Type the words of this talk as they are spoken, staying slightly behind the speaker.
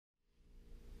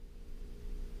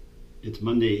It's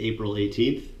Monday, April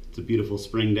 18th. It's a beautiful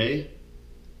spring day,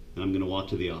 and I'm going to walk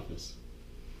to the office.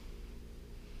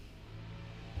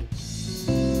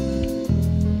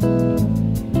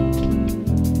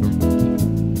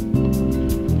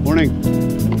 Morning.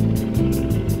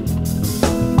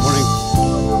 Morning.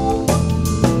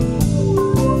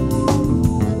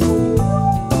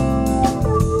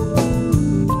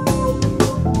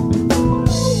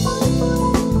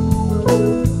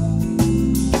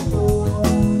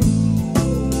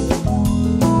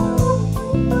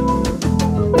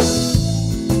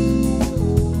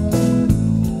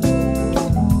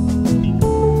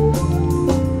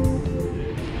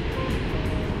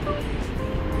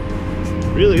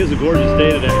 Really is a gorgeous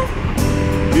day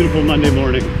today. Beautiful Monday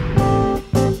morning.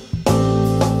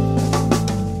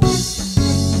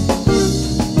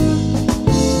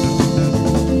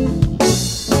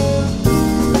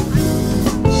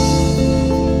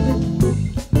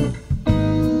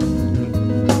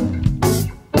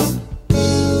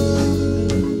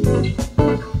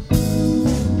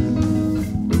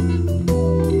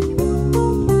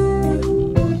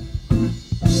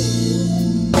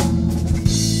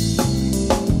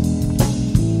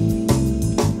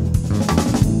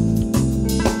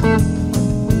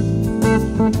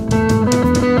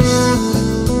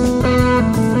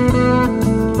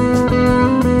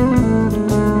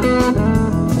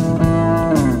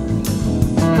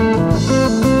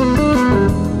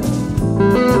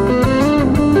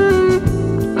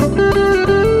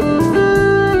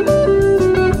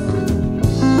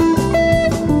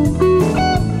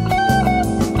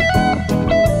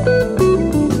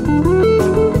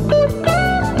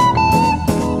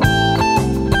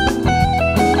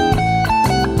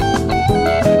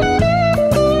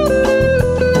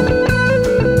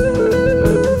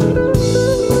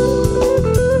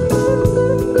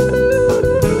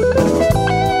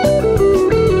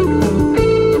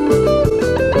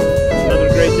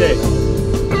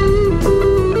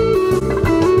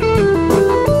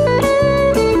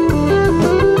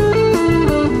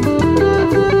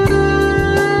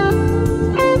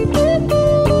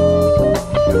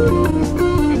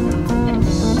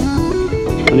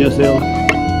 안녕하세요.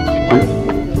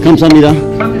 감사합니다.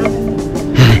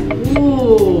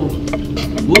 오,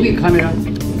 뭐기 카메라?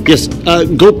 Yes,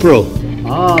 GoPro.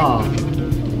 아,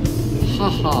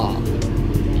 하하.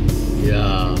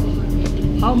 야,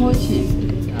 how much?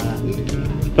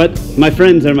 But my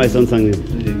friends are my 선상님.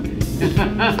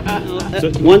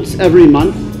 So once every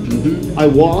month, I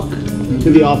walk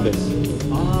to the office.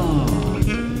 아,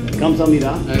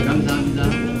 감사합니다. 네,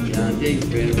 감사합니다. 야, thank you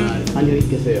very much. 안녕히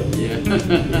계세요. 예.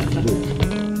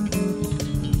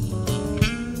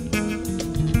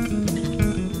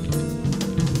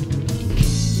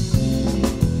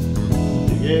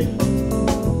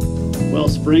 Well,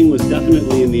 spring was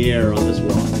definitely in the air on this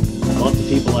walk. Lots of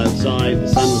people outside, the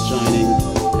sun was shining,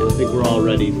 and I think we're all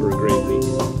ready for a great week.